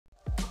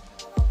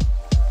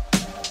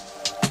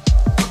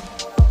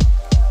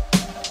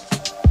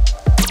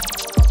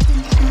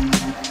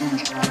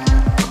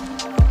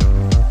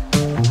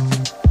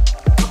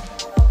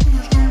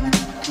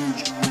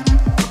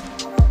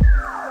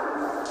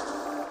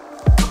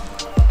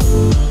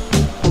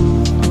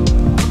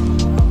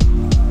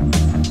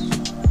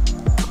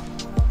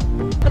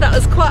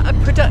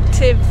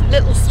productive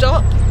little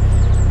stop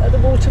at the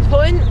water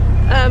point.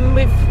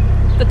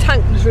 The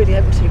tank was really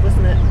empty,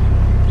 wasn't it?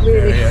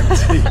 Really very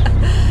empty.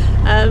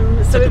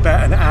 So took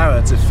about an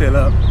hour to fill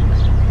up.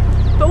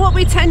 But what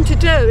we tend to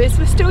do is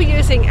we're still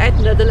using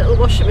Edna, the little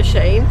washing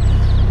machine,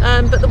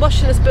 but the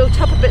washing has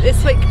built up a bit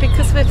this week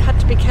because we've had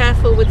to be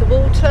careful with the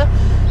water.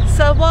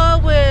 So while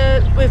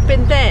we've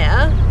been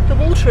there, the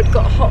water had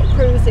got hot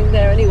cruising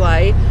there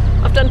anyway.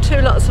 I've done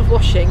 2 lots of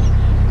washing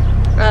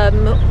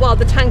while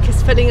the tank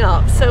is filling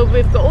up. So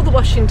we've got all the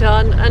washing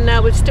done, and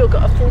now we've still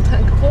got a full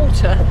tank of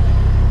water.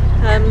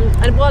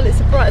 And while it's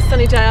a bright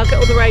sunny day, I'll get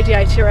all the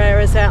radiator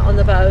areas out on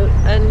the boat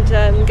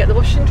and get the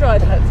washing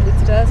dried hopefully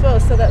today as well.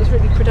 So that was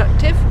really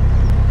productive.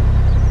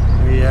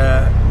 We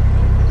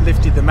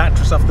lifted the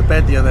mattress off the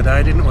bed the other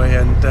day, didn't we?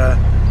 And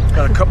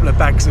got a couple of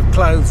bags of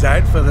clothes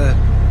out for the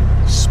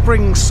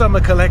spring summer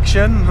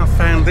collection. I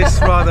found this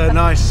rather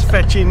nice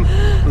fetching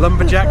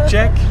lumberjack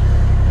check.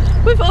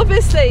 We've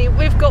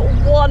got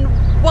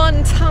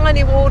one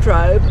tiny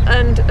wardrobe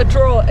and a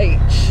drawer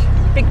each,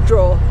 big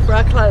drawer for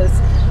our clothes.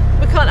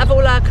 We can't have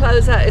all our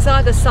clothes out, it's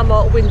either summer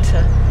or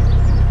winter.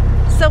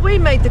 So we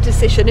made the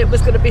decision it was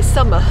going to be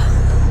summer.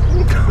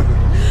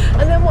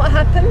 And then what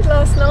happened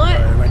last night?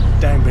 It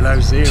went down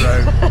below 0.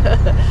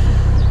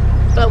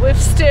 But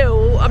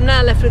I'm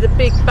now left with a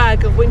big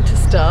bag of winter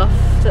stuff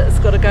that's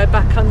got to go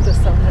back under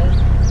somehow.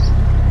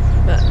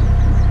 But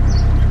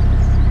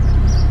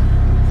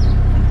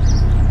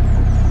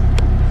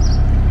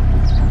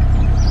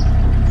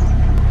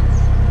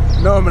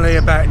normally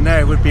about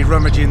now we'd be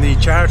rummaging the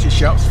charity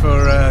shops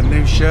for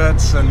new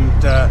shirts and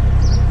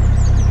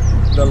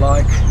the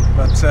like,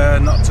 but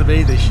not to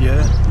be this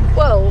year.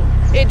 Well,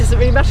 it doesn't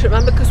really matter,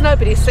 remember, because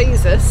nobody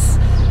sees us.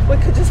 We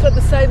could just wear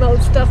the same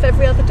old stuff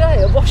every other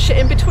day and wash it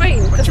in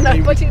between because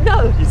nobody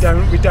knows.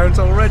 We don't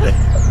already.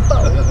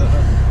 Well,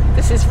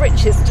 this is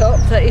Rich's top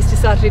that he's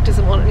decided he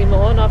doesn't want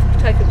anymore, and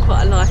I've taken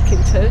quite a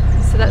liking to,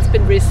 so that's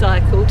been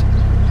recycled.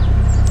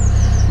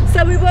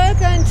 So we were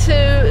going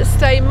to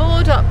stay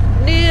moored up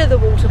near the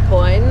water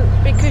point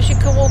because you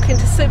can walk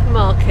into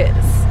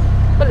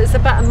supermarkets. Well, it's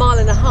about 1.5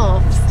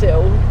 miles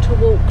still to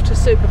walk to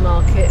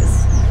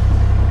supermarkets.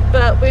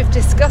 But we've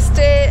discussed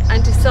it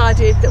and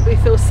decided that we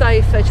feel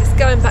safer just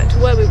going back to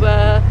where we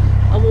were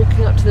and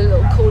walking up to the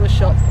little corner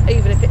shop,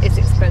 even if it is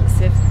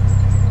expensive.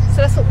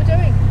 So that's what we're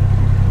doing.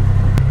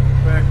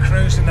 We're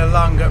cruising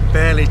along at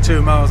barely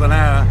 2 miles an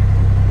hour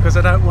because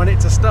I don't want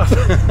it to stop.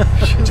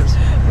 Just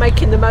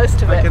making the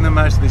most of it. Making the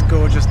most of this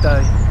gorgeous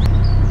day.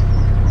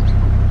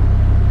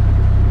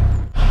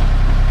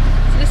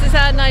 So this is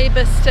our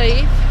neighbour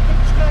Steve.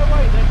 Stay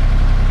away then.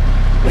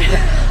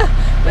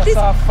 That's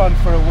our fun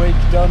for a week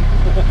done.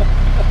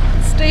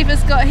 Steve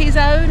has got his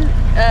own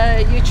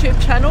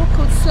YouTube channel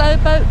called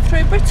Slowboat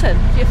Through Britain,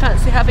 if you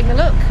fancy having a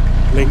look.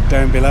 Link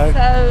down below.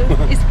 So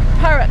his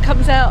parrot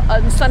comes out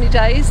on sunny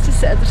days to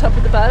sit at the top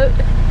of the boat.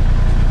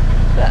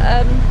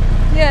 But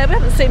yeah, we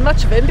haven't seen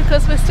much of him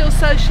because we're still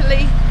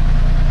socially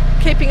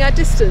keeping our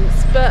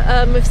distance.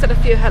 But we've said a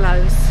few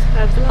hellos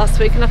over the last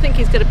week, and I think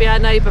he's going to be our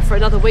neighbour for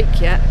another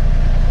week yet.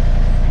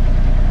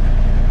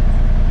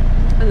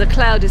 And the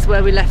cloud is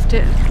where we left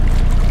it.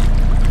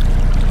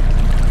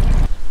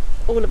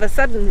 All of a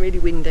sudden really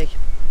windy.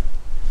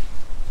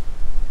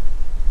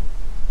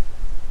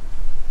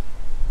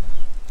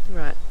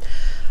 Right,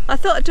 I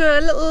thought I'd do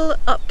a little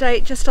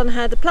update just on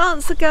how the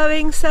plants are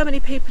going. So many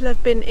people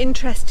have been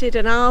interested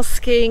and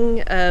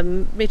asking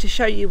me to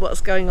show you what's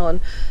going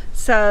on,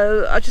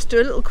 so I'll just do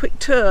a little quick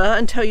tour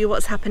and tell you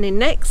what's happening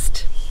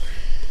next.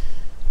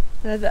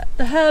 Now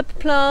the herb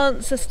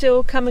plants are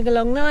still coming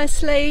along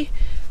nicely.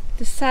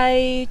 The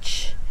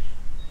sage,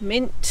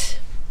 mint,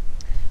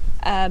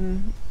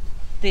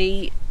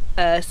 the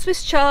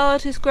Swiss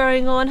chard is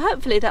growing on.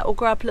 Hopefully that will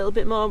grow up a little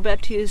bit more and be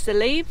able to use the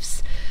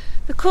leaves.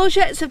 The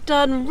courgettes have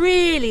done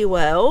really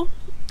well,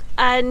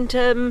 and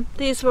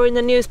these were in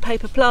the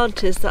newspaper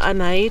planters that I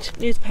made,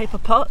 newspaper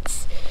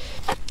pots.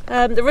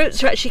 The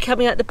roots are actually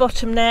coming out the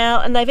bottom now,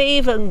 and they've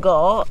even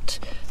got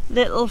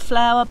little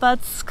flower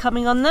buds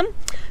coming on them.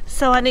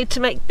 So I need to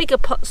make bigger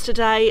pots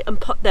today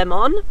and pot them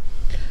on.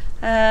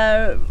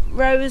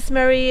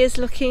 Rosemary is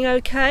looking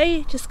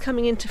okay, just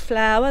coming into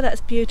flower,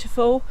 that's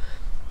beautiful.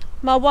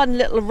 My one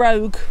little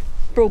rogue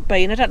broad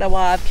bean, I don't know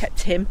why I've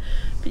kept him,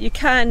 but you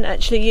can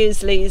actually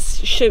use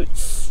these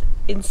shoots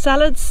in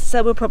salads,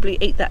 so we'll probably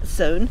eat that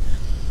soon.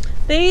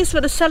 These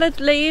were the salad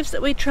leaves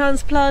that we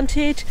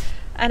transplanted,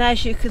 and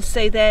as you can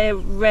see they're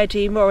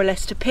ready more or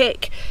less to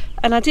pick,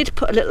 and I did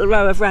put a little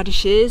row of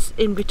radishes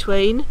in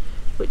between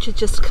which are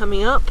just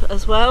coming up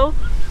as well.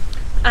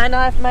 And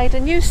I've made a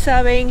new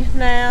sowing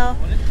now.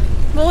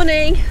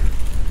 Morning!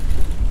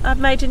 I've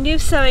made a new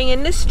sowing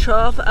in this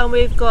trough, and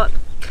we've got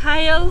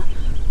kale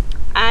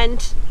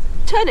and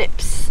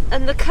turnips.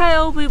 And the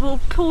kale, we will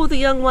pull the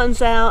young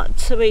ones out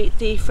to eat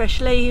the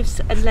fresh leaves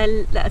and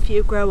then let a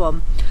few grow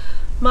on.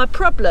 My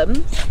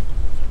problem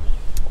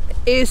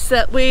is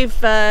that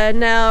we've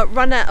now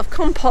run out of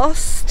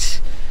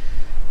compost,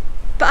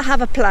 but I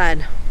have a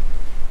plan.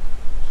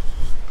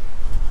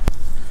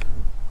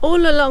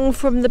 All along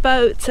from the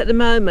boats at the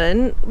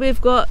moment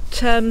we've got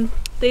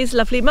these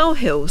lovely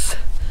molehills.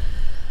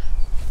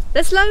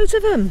 There's loads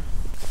of them,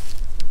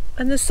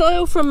 and the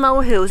soil from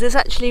molehills is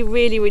actually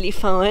really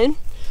fine.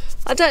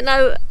 I don't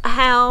know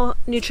how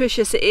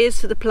nutritious it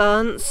is for the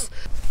plants.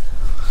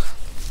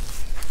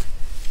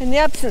 In the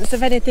absence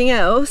of anything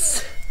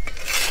else,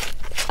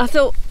 I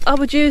thought I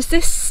would use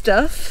this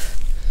stuff.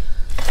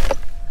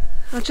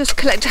 I'll just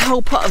collect a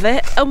whole pot of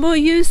it and we'll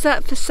use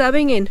that for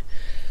sowing in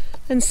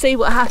and see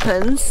what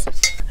happens.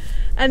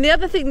 And the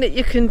other thing that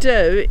you can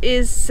do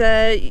is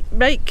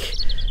make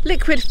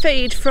liquid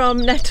feed from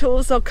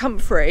nettles or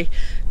comfrey.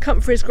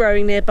 Comfrey is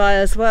growing nearby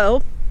as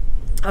well.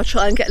 I'll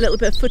try and get a little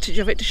bit of footage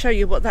of it to show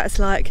you what that's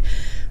like.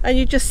 And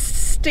you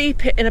just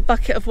steep it in a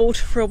bucket of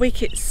water for a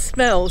week. It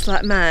smells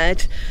like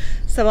mad.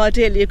 So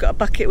ideally you've got a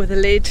bucket with a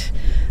lid.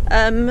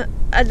 And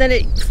then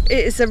it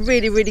is a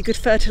really good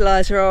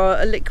fertiliser or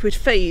a liquid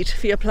feed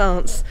for your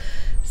plants.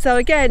 So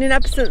again, in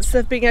absence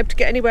of being able to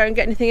get anywhere and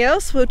get anything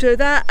else, we'll do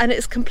that, and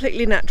it's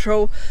completely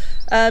natural.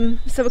 So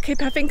we'll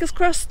keep our fingers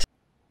crossed.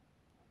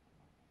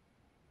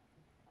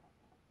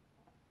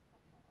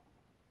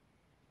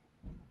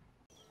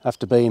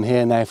 After being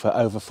here now for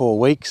over 4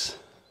 weeks,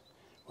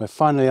 we're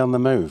finally on the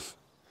move.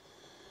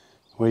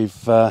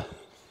 We've got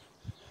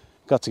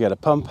to get a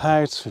pump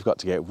out, we've got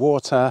to get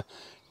water,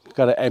 we've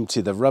got to empty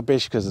the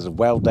rubbish because there's a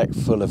well deck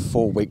full of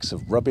 4 weeks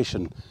of rubbish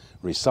and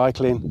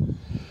recycling.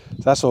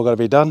 So that's all got to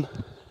be done.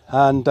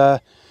 And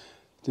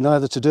in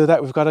order to do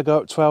that, we've got to go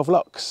up 12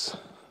 locks.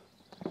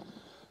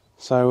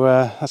 So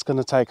that's going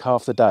to take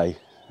half the day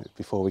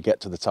before we get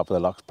to the top of the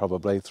locks,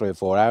 probably 3 or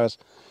 4 hours.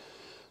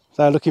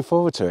 So looking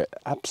forward to it.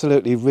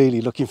 Absolutely, really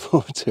looking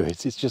forward to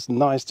it. It's just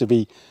nice to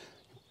be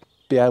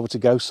able to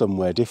go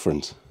somewhere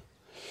different.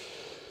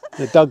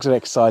 The dogs are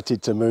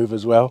excited to move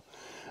as well.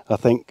 I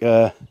think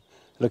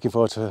looking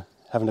forward to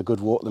having a good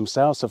walk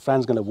themselves. So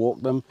Fran's going to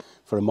walk them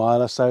for a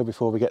mile or so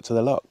before we get to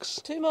the locks.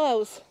 2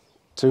 miles.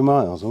 2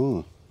 miles,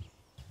 ooh.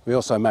 We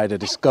also made a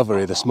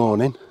discovery this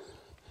morning.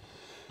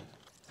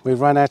 We've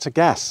run out of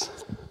gas.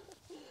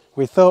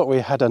 We thought we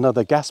had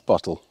another gas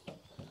bottle.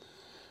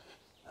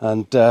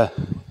 And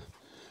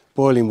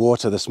boiling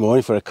water this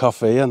morning for a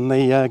coffee and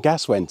the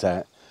gas went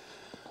out.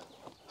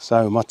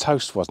 So my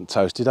toast wasn't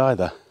toasted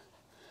either.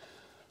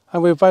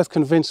 And we were both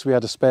convinced we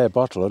had a spare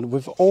bottle, and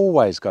we've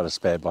always got a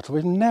spare bottle.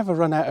 We've never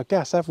run out of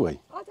gas, have we?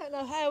 I don't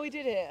know how we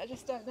did it. I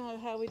just don't know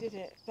how we did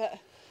it. But,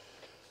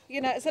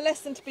 you know, it's a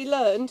lesson to be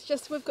learned.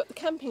 Just we've got the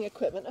camping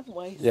equipment, haven't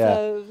we? Yeah.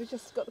 So we've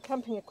just got the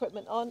camping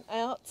equipment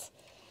out.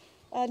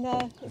 And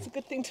it's a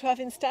good thing to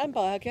have in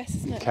standby, I guess,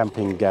 isn't it?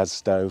 Camping gas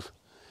stove.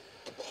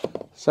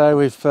 So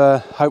we've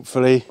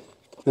hopefully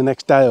the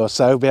next day or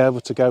so be able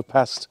to go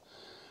past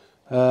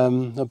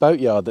a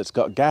boatyard that's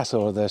got gas,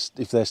 or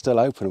if they're still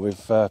open.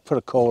 We've put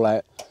a call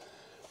out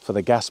for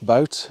the gas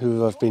boat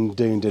who have been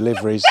doing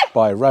deliveries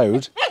by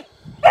road.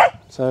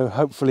 So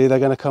hopefully they're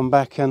going to come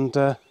back and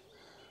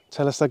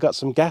tell us they've got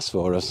some gas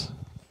for us.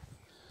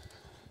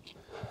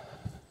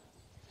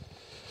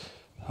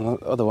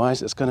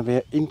 Otherwise it's going to be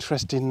an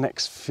interesting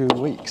next few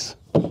weeks.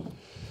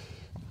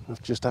 I'll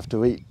just have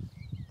to eat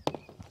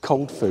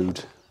cold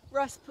food.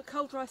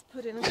 Cold rice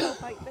pudding and cold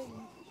baked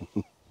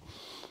beans.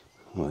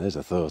 Well, there's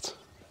a thought.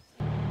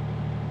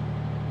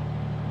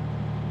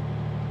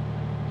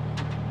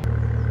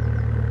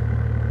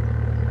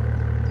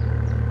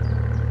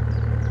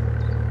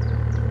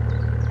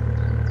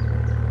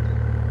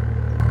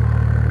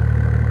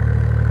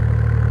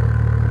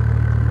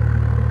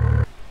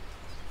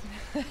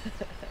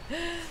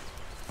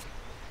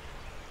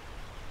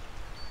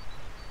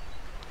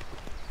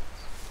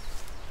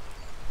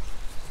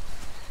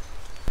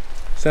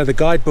 So the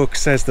guidebook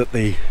says that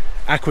the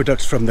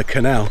aqueducts from the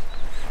canal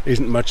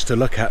isn't much to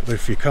look at, but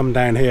if you come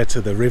down here to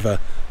the river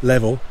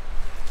level,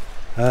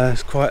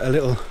 it's quite a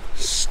little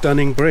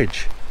stunning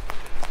bridge.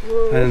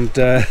 Whoa. And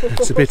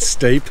it's a bit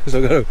steep,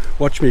 so I've got to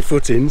watch my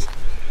footings.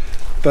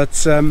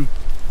 But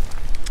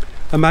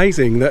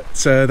amazing that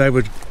they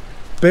would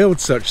build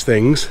such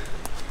things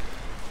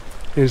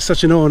in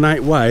such an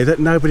ornate way that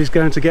nobody's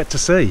going to get to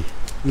see.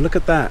 And look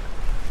at that.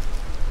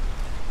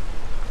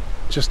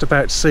 Just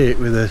about see it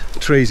with the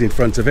trees in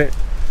front of it.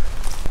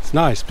 It's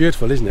nice,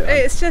 beautiful, isn't it?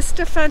 It's just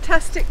a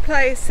fantastic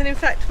place, and in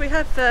fact we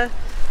have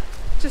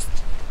just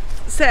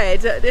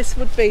said that this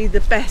would be the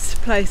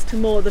best place to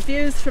moor. The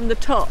views from the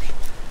top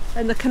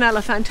and the canal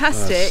are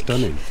fantastic. Oh,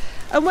 stunning.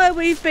 And where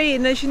we've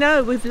been, as you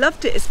know, we've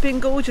loved it. It's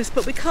been gorgeous,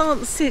 but we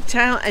can't sit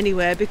out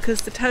anywhere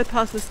because the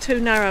towpath was too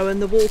narrow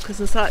and the walkers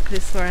and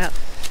cyclists were out.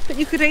 But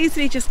you could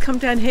easily just come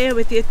down here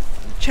with your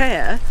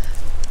chair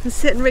and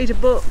sit and read a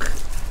book.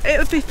 It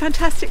would be a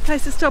fantastic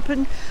place to stop,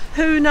 and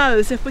who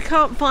knows, if we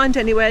can't find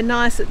anywhere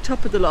nice at the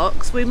top of the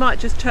locks, we might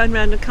just turn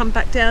around and come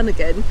back down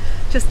again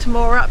just to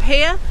moor up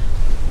here.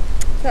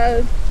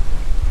 So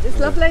it's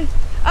lovely.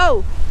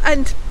 Oh,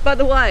 and by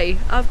the way,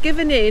 I've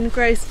given in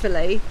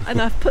gracefully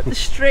and I've put the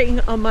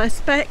string on my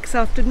specs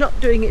after not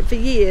doing it for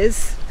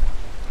years.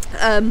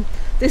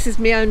 This is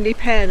my only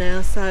pair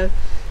now, so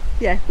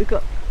yeah, we've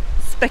got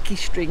specky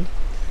string.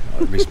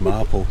 Like Miss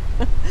Marple.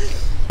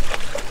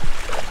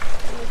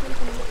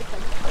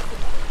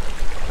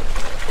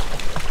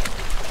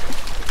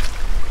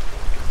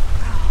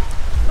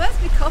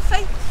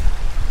 coffee.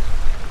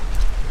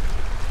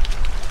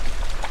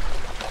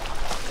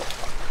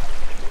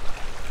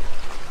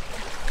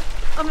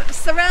 I'm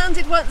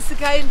surrounded once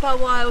again by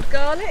wild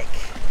garlic.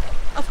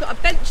 I've got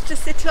a bench to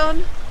sit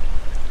on.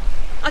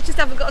 I just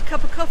haven't got a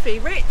cup of coffee.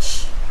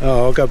 Rich?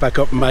 Oh, I'll go back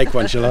up and make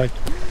one, shall I?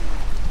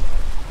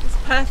 It's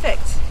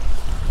perfect.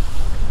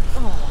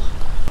 Oh.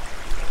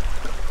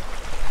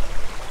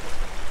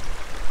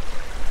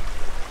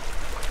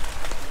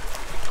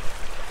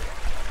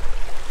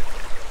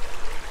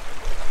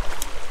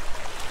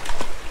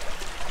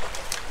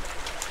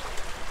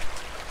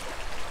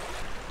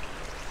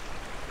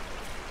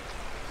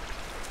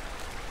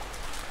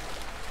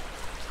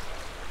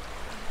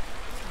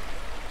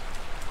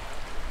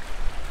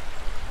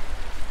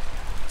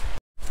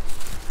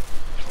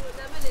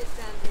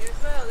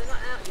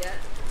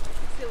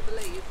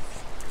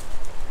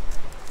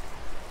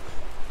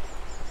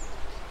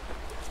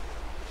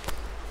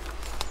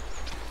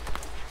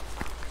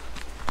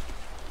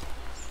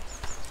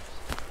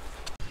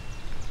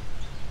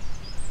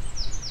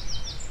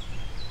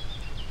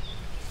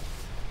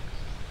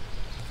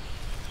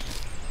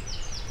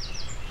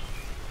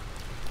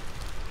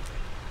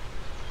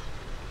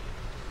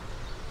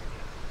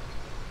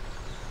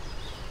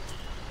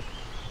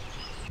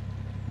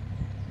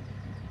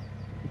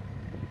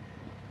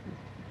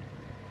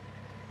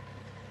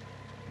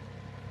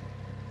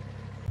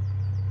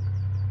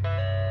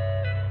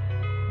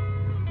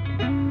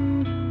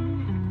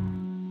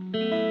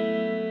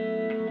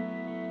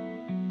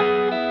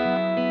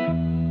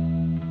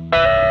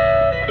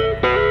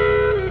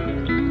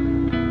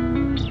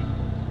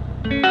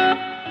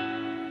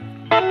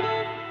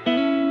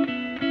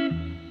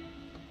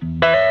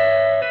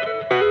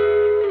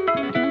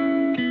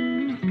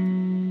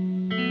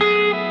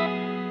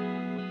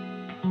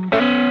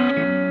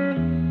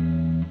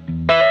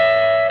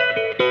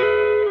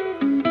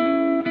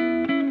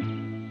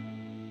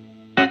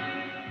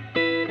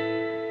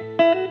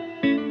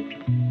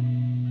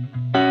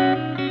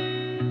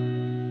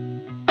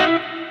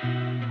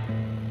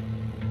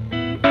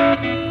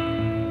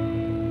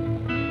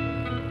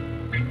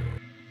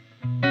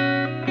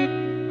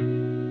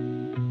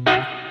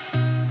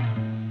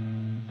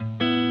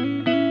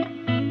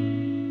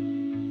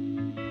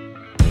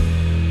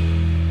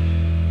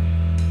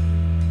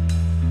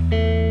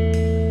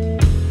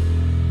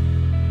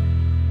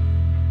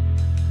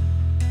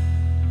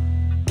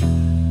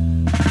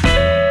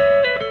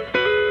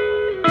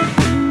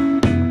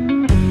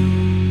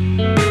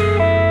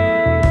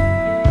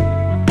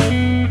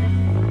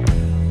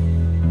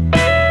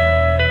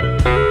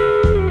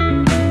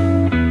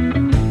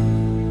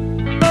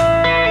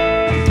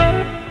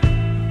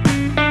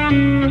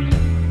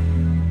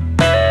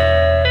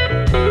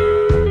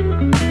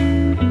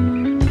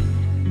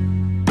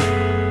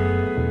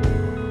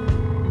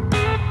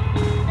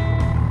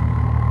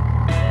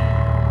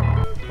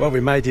 Well, we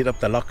made it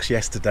up the locks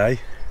yesterday,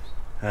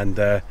 and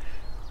we're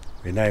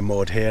now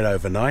moored here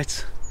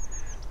overnight.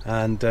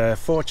 And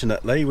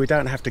fortunately, we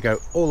don't have to go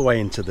all the way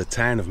into the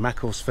town of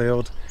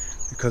Macclesfield,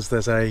 because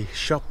there's a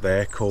shop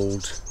there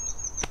called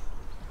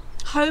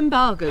Home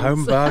Bargains.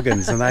 Home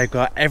Bargains, and they've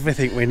got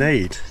everything we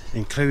need,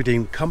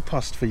 including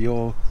compost for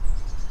your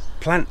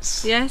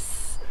plants.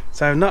 Yes.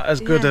 So not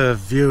as good a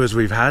view as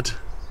we've had.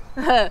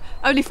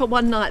 Only for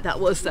one night that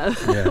was, though.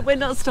 Yeah. We're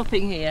not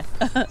stopping here.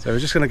 So we're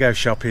just going to go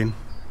shopping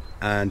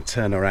and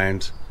turn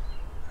around.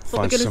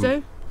 What we're going to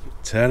do?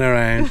 Turn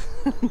around,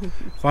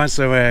 find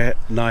somewhere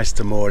nice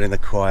to moor in the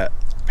quiet,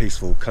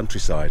 peaceful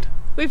countryside.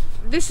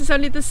 This is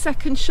only the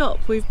second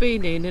shop we've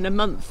been in a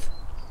month.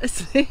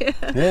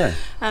 Yeah.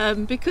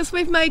 Because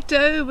we've made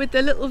do with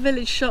the little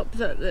village shop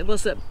that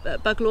was at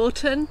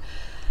Buglaughton.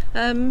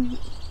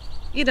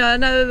 You know, I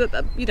know,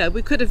 you know,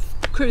 we could have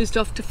cruised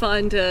off to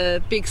find a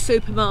big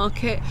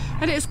supermarket,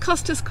 and it's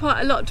cost us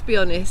quite a lot, to be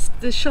honest.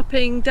 The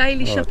shopping,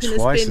 daily shopping has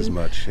been as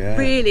much, yeah.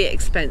 Really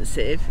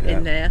expensive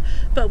in there.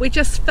 But we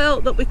just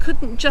felt that we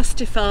couldn't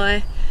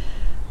justify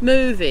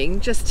moving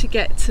just to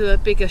get to a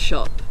bigger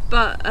shop.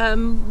 But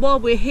while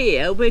we're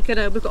here, we've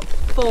got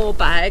 4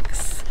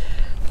 bags.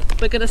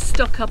 We're going to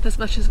stock up as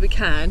much as we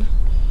can.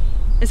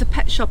 There's a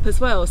pet shop as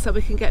well, so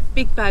we can get a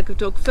big bag of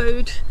dog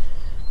food.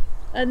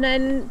 And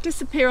then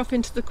disappear off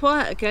into the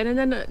quiet again, and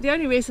then the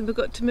only reason we've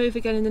got to move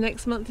again in the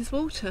next month is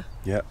water.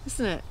 Yeah.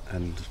 Isn't it?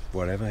 And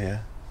whatever,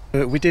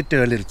 yeah. We did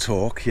do a little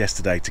talk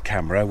yesterday to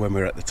camera when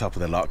we were at the top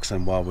of the locks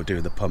and while we're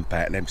doing the pump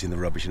out and emptying the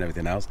rubbish and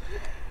everything else.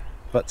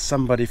 But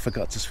somebody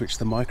forgot to switch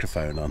the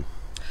microphone on.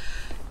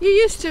 You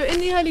used to, in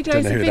the early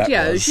days of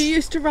videos, you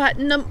used to write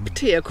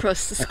numpty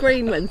across the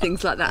screen when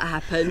things like that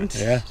happened.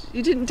 Yeah.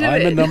 You didn't do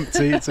it. I'm a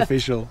numpty, it's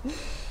official.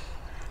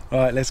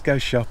 Right, let's go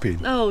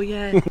shopping. Oh,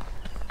 yeah.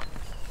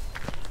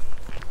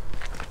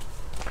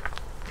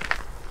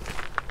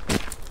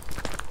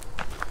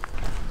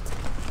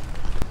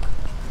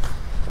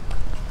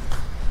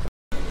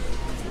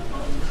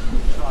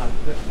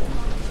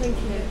 Thank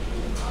you.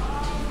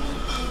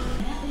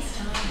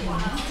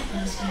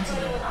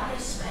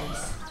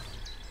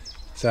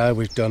 So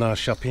we've done our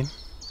shopping.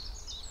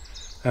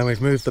 And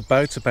we've moved the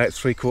boat about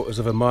 3/4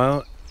 of a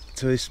mile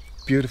to this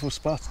beautiful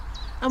spot.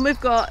 And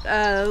we've got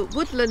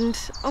woodland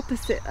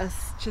opposite us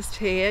just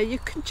here. You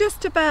can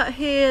just about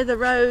hear the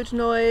road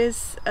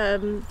noise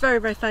very,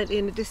 very faintly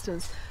in the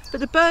distance. But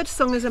the bird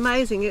song is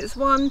amazing. It's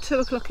 1, 2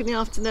 o'clock in the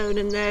afternoon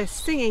and they're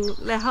singing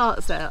their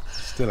hearts out.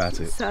 Still at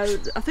it. So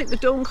I think the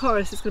dawn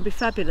chorus is going to be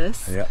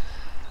fabulous. Yeah.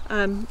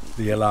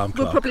 The alarm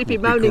clock We'll probably be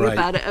moaning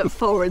about it at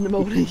 4 in the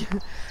morning.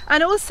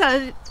 And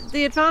also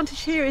the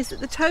advantage here is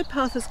that the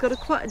towpath has got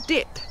quite a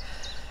dip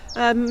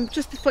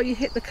just before you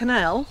hit the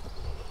canal,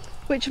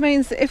 which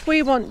means that if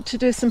we want to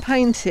do some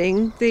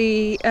painting,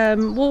 the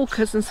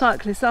walkers and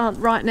cyclists aren't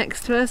right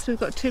next to us. We've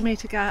got a 2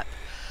 metre gap.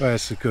 Well,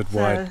 it's a good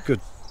wide,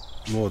 good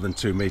more than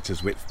 2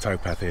 metres width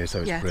towpath here, so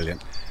it's Yeah.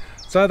 brilliant.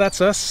 So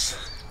that's us.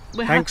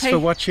 We're Thanks happy. for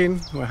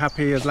watching. We're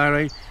happy as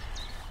Larry.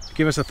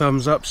 Give us a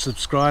thumbs up,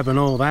 subscribe and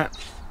all that.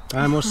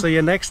 And we'll see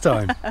you next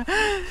time.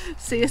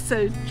 See you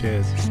soon.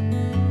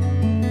 Cheers.